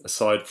reason,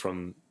 aside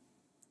from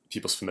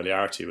people's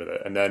familiarity with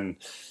it. And then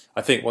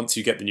I think once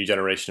you get the new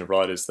generation of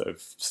riders that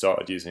have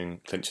started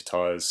using clincher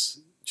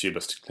tyres,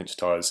 tubeless clincher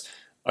tyres,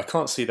 I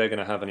can't see they're going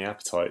to have any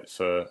appetite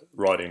for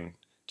riding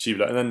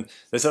tubular. And then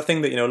there's that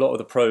thing that, a lot of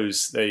the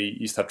pros, they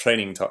used to have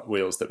training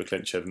wheels that were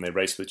clinchered and they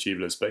race with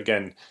tubulars. But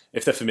again,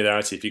 if their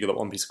familiarity, if you've got that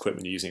one piece of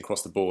equipment you're using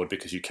across the board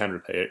because you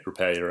can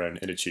repair your own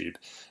inner tube,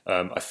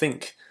 I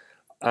think,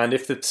 and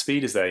if the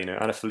speed is there,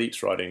 Anna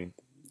Philippe's riding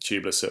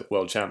tubeless at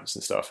world champs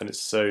and stuff, and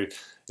it's so,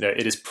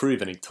 it is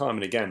proven time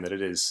and again that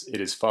it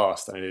is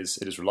fast and it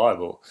is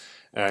reliable.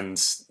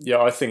 And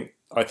yeah, I think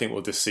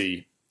we'll just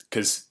see,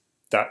 because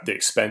that the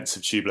expense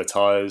of tubular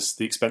tyres,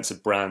 the expense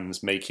of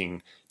brands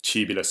making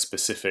tubular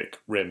specific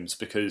rims,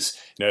 because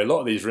a lot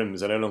of these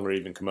rims are no longer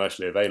even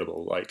commercially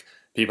available. Like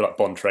people like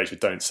Bontrager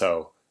don't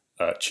sell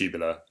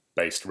tubular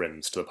based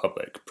rims to the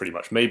public pretty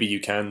much. Maybe you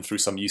can through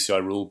some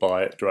UCI rule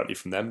buy it directly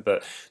from them,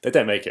 but they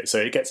don't make it. So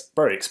it gets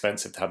very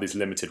expensive to have these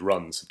limited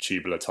runs of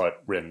tubular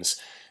type rims.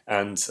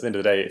 And at the end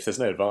of the day, if there's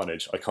no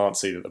advantage, I can't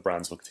see that the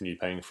brands will continue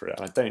paying for it.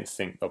 And I don't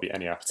think there'll be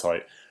any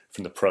appetite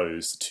from the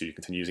pros to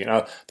continue using it.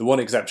 Now, the one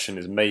exception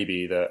is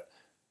maybe that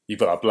you've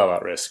got that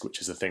blowout risk,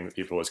 which is the thing that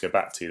people always go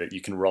back to, that you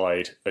can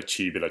ride a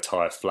tubular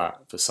tyre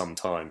flat for some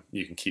time.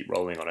 You can keep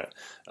rolling on it.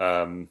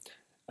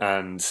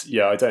 And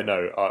yeah, I don't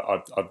know.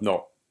 I've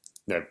not,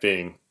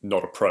 being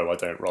not a pro, I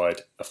don't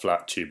ride a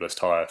flat tubeless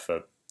tyre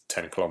for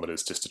 10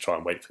 kilometres just to try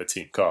and wait for the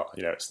team car.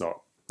 It's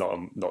not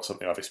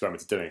something I've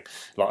experimented doing.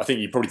 Like, I think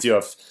you probably do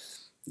have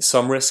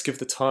some risk of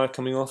the tyre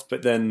coming off,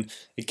 but then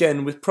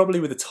again, with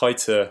a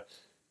tighter,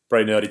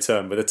 very nerdy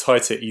term, with a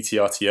tighter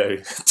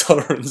ETRTO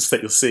tolerance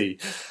that you'll see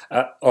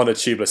on a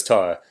tubeless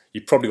tyre,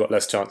 you've probably got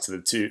less chance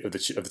of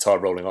the tyre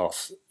rolling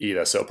off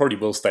either. So it probably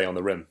will stay on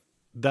the rim.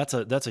 That's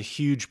a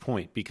huge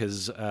point,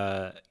 because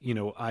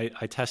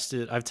I've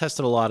tested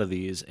a lot of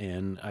these,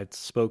 and I've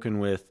spoken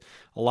with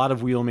a lot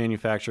of wheel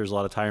manufacturers, a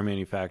lot of tire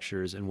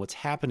manufacturers, and what's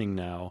happening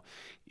now,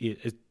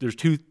 there's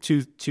two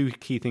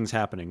key things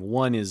happening.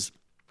 One is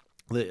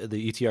the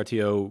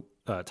ETRTO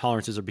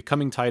tolerances are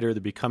becoming tighter,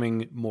 they're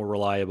becoming more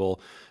reliable,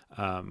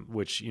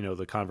 which,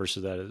 the converse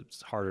of that is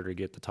it's harder to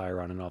get the tire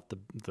on and off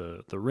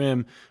the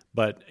rim.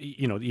 But,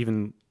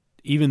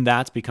 even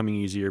that's becoming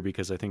easier,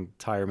 because I think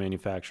tire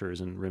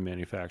manufacturers and rim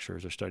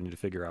manufacturers are starting to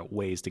figure out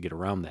ways to get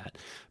around that.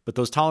 But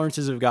those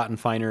tolerances have gotten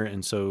finer,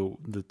 and so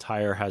the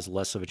tire has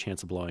less of a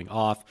chance of blowing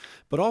off.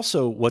 But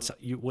also what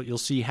you'll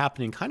see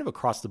happening kind of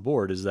across the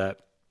board is that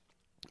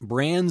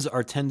brands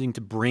are tending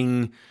to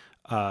bring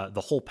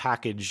the whole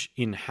package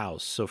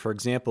in-house. So, for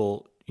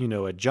example,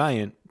 at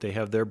Giant, they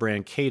have their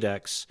brand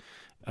Cadex,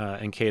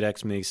 and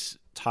Cadex makes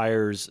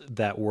tires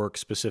that work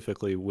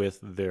specifically with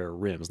their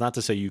rims. Not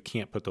to say you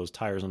can't put those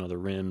tires on other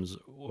rims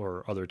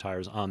or other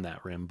tires on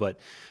that rim, but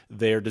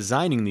they're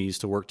designing these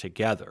to work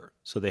together.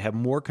 So they have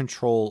more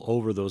control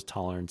over those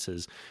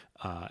tolerances,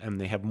 and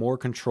they have more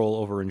control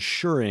over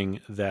ensuring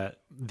that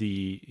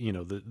the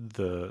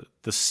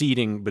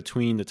seating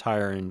between the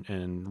tire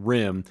and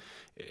rim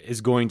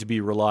is going to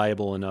be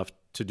reliable enough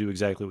to do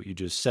exactly what you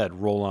just said,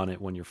 roll on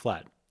it when you're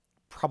flat.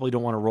 Probably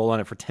don't want to roll on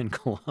it for 10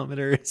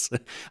 kilometers.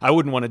 I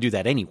wouldn't want to do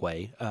that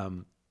anyway.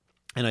 And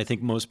I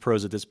think most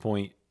pros at this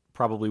point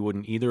probably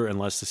wouldn't either,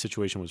 unless the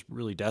situation was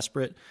really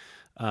desperate.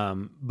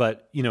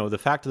 But, the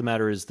fact of the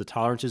matter is the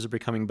tolerances are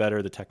becoming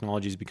better. The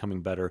technology is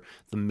becoming better.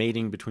 The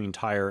mating between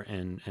tire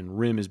and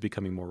rim is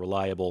becoming more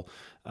reliable.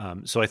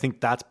 So I think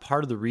that's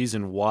part of the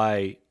reason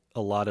why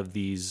a lot of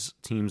these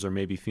teams are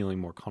maybe feeling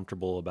more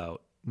comfortable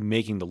about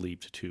making the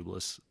leap to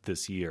tubeless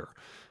this year.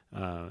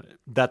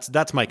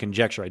 That's my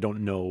conjecture. I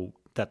don't know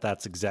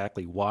that's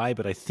exactly why,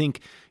 but I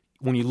think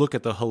when you look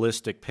at the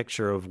holistic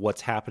picture of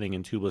what's happening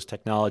in tubeless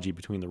technology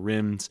between the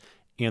rims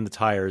and the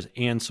tires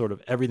and sort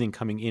of everything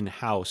coming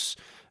in-house,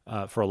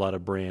 for a lot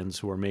of brands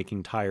who are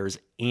making tires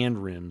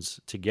and rims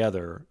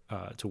together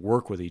to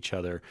work with each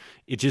other.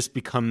 It just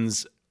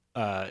becomes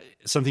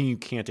something you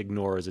can't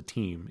ignore as a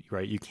team,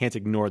 right? You can't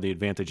ignore the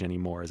advantage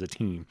anymore as a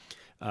team.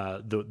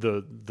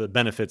 The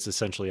benefits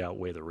essentially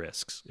outweigh the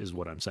risks, is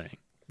what I'm saying.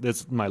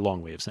 That's my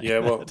long way of saying. Yeah,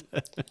 well,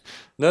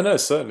 no,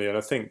 certainly, and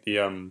I think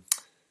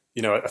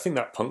I think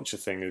that puncture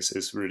thing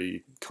is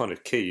really kind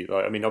of key.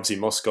 Like, I mean, obviously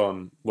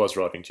Moscon was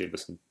riding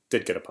tubeless and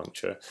did get a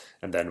puncture,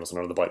 and then was on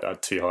another bike that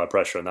had too high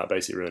pressure, and that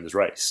basically ruined his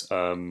race.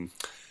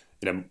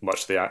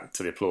 Much to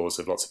the applause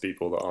of lots of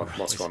people that aren't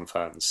Moscon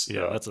fans.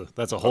 Yeah,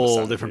 that's a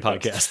whole different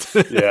podcast.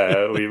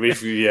 Yeah,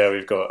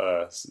 we've got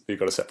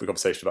a separate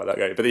conversation about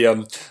that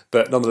game.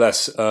 But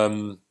nonetheless,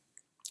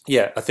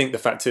 I think the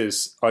fact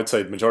is, I'd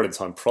say the majority of the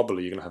time,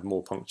 probably you're going to have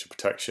more puncture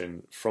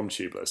protection from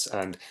tubeless,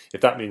 and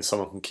if that means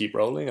someone can keep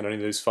rolling and only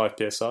lose 5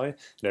 psi,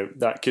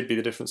 that could be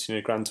the difference between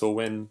a Grand Tour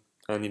win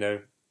and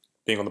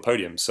being on the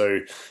podium. So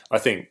I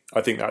think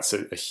that's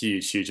a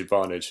huge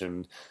advantage,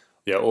 and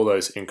all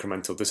those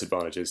incremental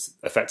disadvantages,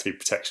 effectively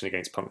protection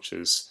against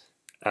punctures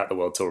at the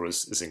World Tour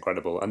is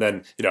incredible. And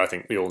then I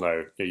think we all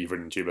know you've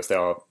ridden tubeless; they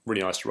are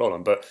really nice to roll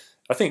on, but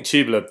I think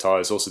tubular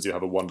tyres also do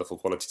have a wonderful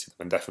quality to them,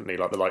 and definitely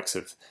like the likes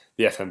of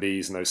the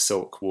FMBs and those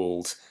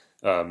silk-walled,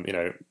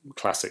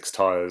 classics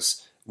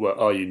tyres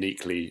are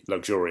uniquely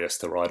luxurious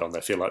to ride on.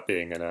 They feel like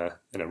being in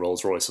a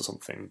Rolls Royce or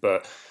something.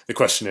 But the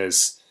question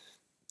is,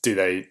 do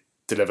they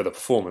deliver the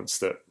performance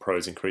that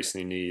pros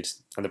increasingly need,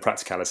 and the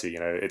practicality?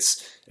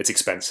 It's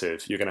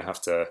expensive. You're going to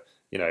have to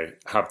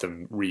have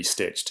them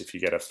restitched if you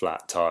get a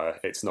flat tyre.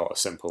 It's not a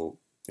simple.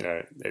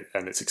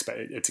 And it's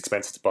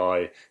expensive to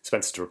buy,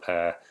 expensive to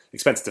repair,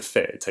 expensive to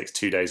fit. It takes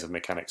 2 days of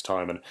mechanics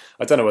time, and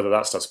I don't know whether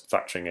that stuff's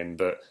factoring in,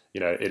 but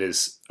it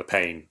is a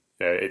pain.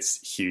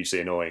 It's hugely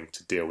annoying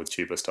to deal with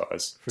tubeless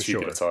tires,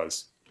 tubular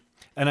tires.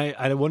 And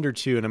I wonder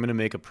too, and I'm going to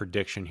make a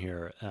prediction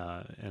here,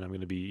 and I'm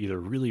going to be either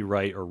really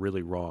right or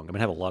really wrong. I'm going to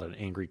have a lot of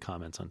angry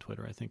comments on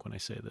Twitter, I think, when I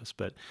say this,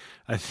 but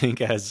I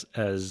think as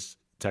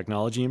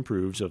technology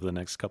improves over the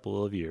next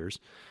couple of years,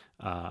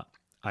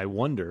 I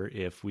wonder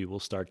if we will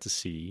start to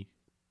see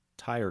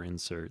tire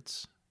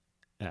inserts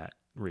at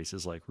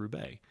races like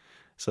Roubaix,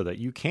 so that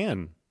you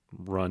can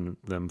run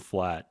them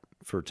flat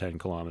for 10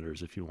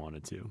 kilometers if you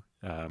wanted to.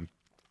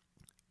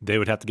 They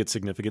would have to get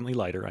significantly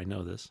lighter, I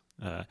know this.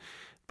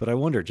 But I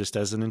wonder, just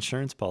as an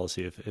insurance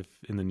policy, if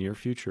in the near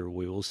future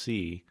we will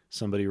see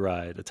somebody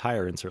ride a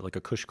tire insert like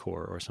a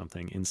Cushcore or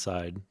something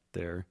inside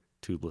their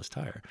tubeless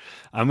tire.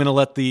 I'm going to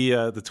let the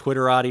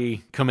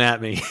Twitterati come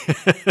at me.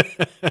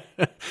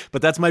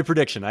 But that's my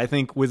prediction. I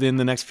think within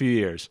the next few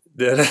years.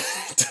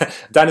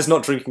 Dan is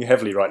not drinking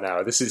heavily right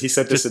now. He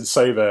said this in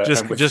sober.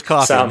 Just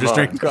coffee. I'm just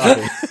drinking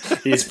coffee.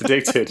 He's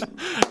predicted.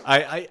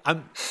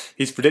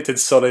 He's predicted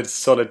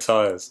solid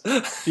tires.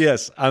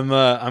 Yes,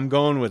 I'm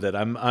going with it.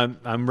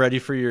 I'm ready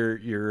for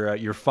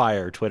your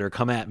fire, Twitter.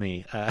 Come at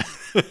me.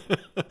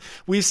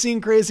 We've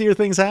seen crazier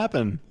things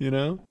happen,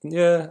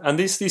 Yeah, and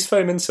these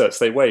foam inserts,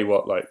 they weigh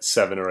like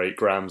 7 or 8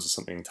 grams or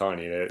something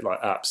tiny. They're like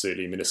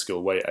absolutely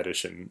minuscule weight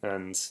addition,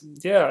 and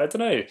I don't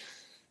know.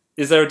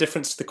 Is there a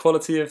difference to the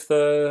quality of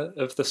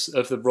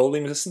the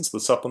rolling resistance, the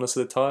suppleness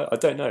of the tire? I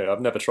don't know.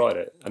 I've never tried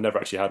it. I never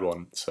actually had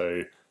one.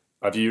 So,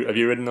 have you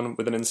ridden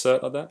with an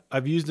insert like that?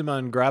 I've used them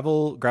on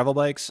gravel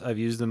bikes. I've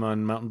used them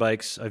on mountain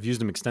bikes. I've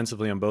used them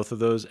extensively on both of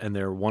those, and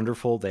they're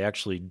wonderful. They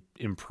actually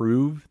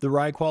improve the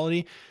ride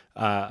quality.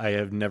 I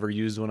have never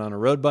used one on a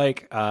road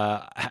bike.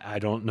 I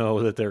don't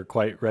know that they're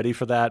quite ready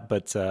for that,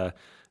 but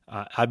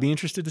I'd be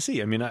interested to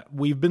see. I mean,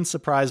 we've been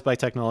surprised by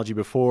technology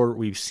before.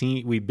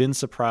 We've been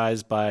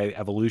surprised by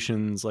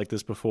evolutions like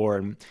this before,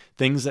 and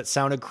things that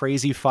sounded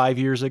crazy 5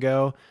 years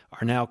ago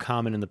are now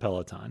common in the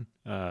peloton.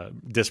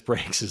 Disc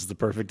brakes is the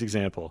perfect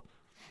example.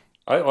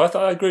 I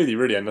agree with you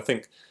really, and I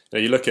think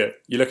you look at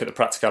the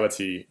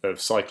practicality of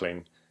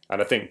cycling,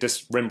 and I think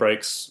disc rim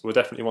brakes were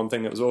definitely one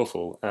thing that was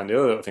awful, and the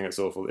other thing that's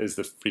awful is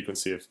the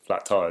frequency of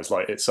flat tires.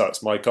 Like, it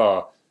sucks. My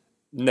car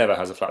never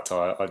has a flat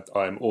tire.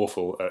 I'm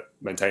awful at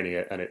maintaining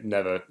it, and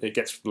it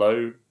gets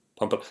low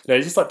pump up.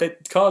 It's just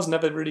like cars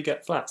never really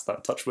get flats,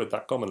 that touch wood,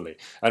 that commonly.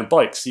 And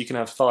bikes, you can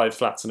have 5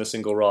 flats in a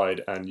single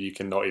ride and you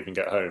can not even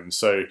get home.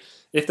 So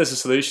if there's a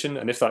solution,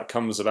 and if that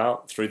comes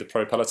about through the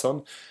pro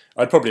peloton,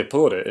 I'd probably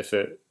applaud it if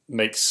it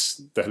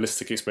makes the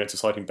holistic experience of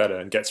cycling better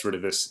and gets rid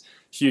of this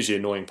hugely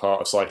annoying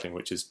part of cycling,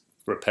 which is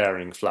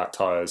repairing flat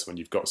tires when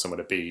you've got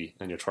somewhere to be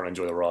and you're trying to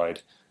enjoy the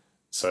ride.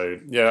 So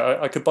yeah,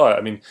 I could buy it.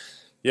 I mean,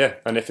 yeah,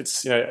 and if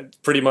it's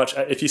pretty much,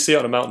 if you see it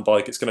on a mountain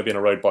bike, it's going to be on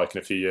a road bike in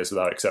a few years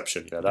without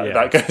exception.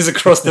 That goes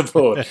across the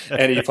board.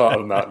 Any part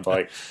of a mountain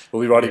bike,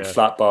 we'll be riding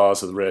flat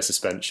bars with rear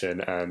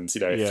suspension and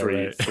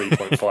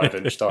 3.5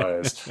 inch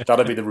tires.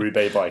 That'll be the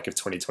Roubaix bike of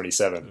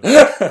 2027.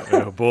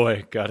 Oh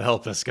boy, God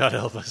help us! God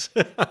help us!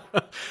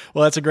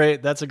 Well, that's a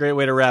great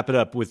way to wrap it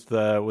up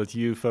with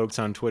you folks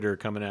on Twitter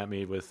coming at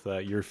me with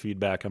your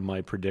feedback on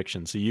my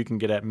prediction. So you can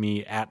get at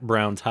me at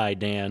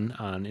BrownTieDan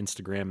on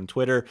Instagram and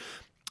Twitter.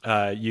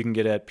 You can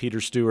get at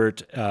Peter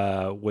Stewart.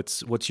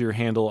 What's your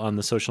handle on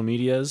the social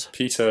medias?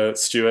 Peter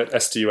Stewart,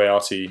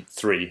 STUART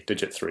 3,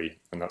 digit 3,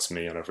 and that's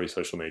me on every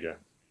social media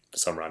for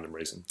some random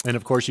reason. And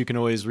of course, you can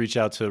always reach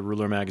out to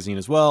Rouleur Magazine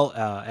as well,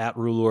 at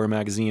Rouleur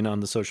Magazine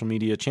on the social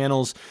media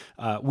channels.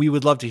 We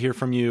would love to hear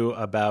from you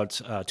about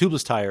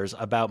tubeless tires,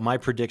 about my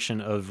prediction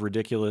of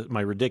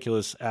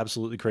ridiculous,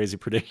 absolutely crazy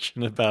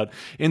prediction about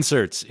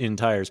inserts in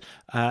tires.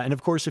 And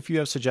of course, if you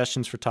have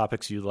suggestions for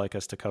topics you'd like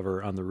us to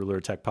cover on the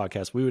Rouleur Tech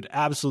podcast, we would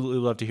absolutely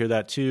love to hear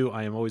that too.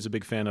 I am always a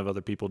big fan of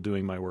other people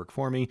doing my work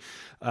for me.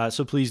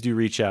 So please do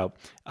reach out.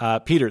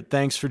 Peter,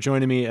 thanks for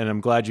joining me, and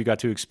I'm glad you got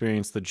to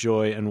experience the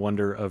joy and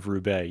wonder of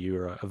Roubaix.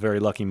 You're a very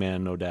lucky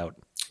man, no doubt.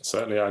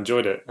 Certainly, I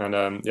enjoyed it.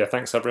 And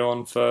thanks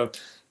everyone for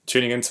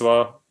tuning into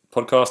our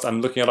podcast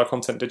and looking at our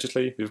content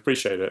digitally. We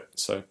appreciate it.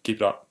 So keep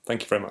it up.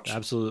 Thank you very much.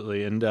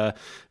 Absolutely. And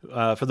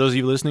for those of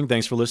you listening,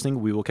 thanks for listening.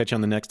 We will catch you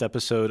on the next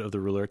episode of the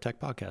Rouleur Tech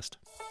Podcast.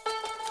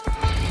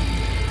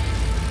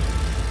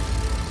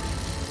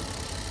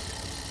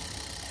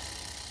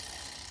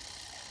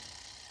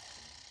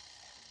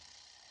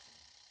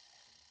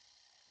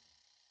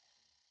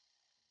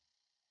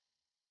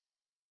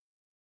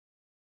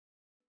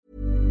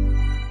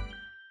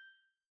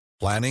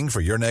 Planning for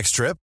your next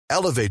trip?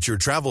 Elevate your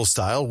travel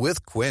style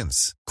with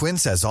Quince.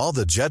 Quince has all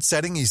the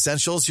jet-setting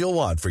essentials you'll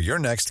want for your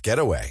next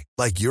getaway,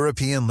 like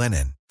European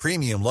linen,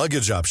 premium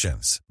luggage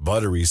options,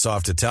 buttery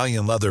soft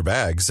Italian leather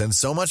bags, and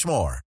so much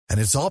more.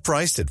 And it's all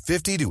priced at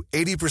 50 to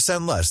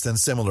 80% less than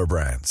similar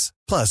brands.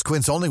 Plus,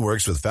 Quince only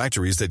works with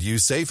factories that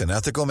use safe and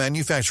ethical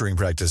manufacturing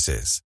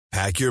practices.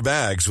 Pack your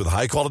bags with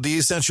high-quality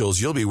essentials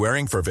you'll be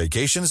wearing for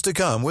vacations to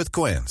come with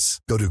Quince.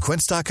 Go to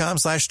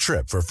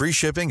quince.com/trip for free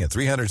shipping and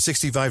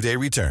 365-day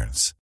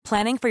returns.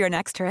 Planning for your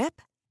next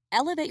trip?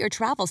 Elevate your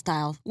travel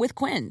style with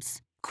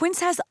Quince.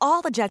 Quince has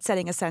all the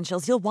jet-setting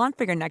essentials you'll want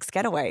for your next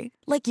getaway,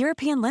 like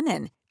European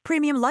linen,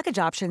 premium luggage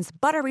options,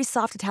 buttery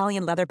soft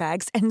Italian leather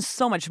bags, and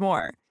so much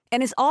more.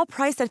 And is all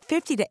priced at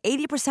 50 to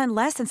 80%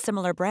 less than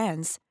similar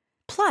brands.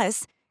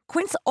 Plus,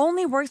 Quince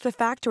only works with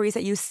factories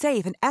that use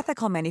safe and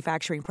ethical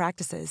manufacturing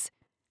practices.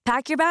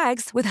 Pack your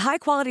bags with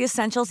high-quality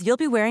essentials you'll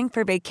be wearing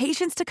for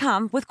vacations to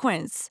come with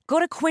Quince.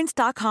 Go to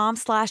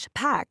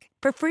quince.com/pack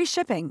for free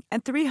shipping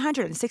and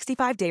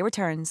 365-day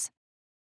returns.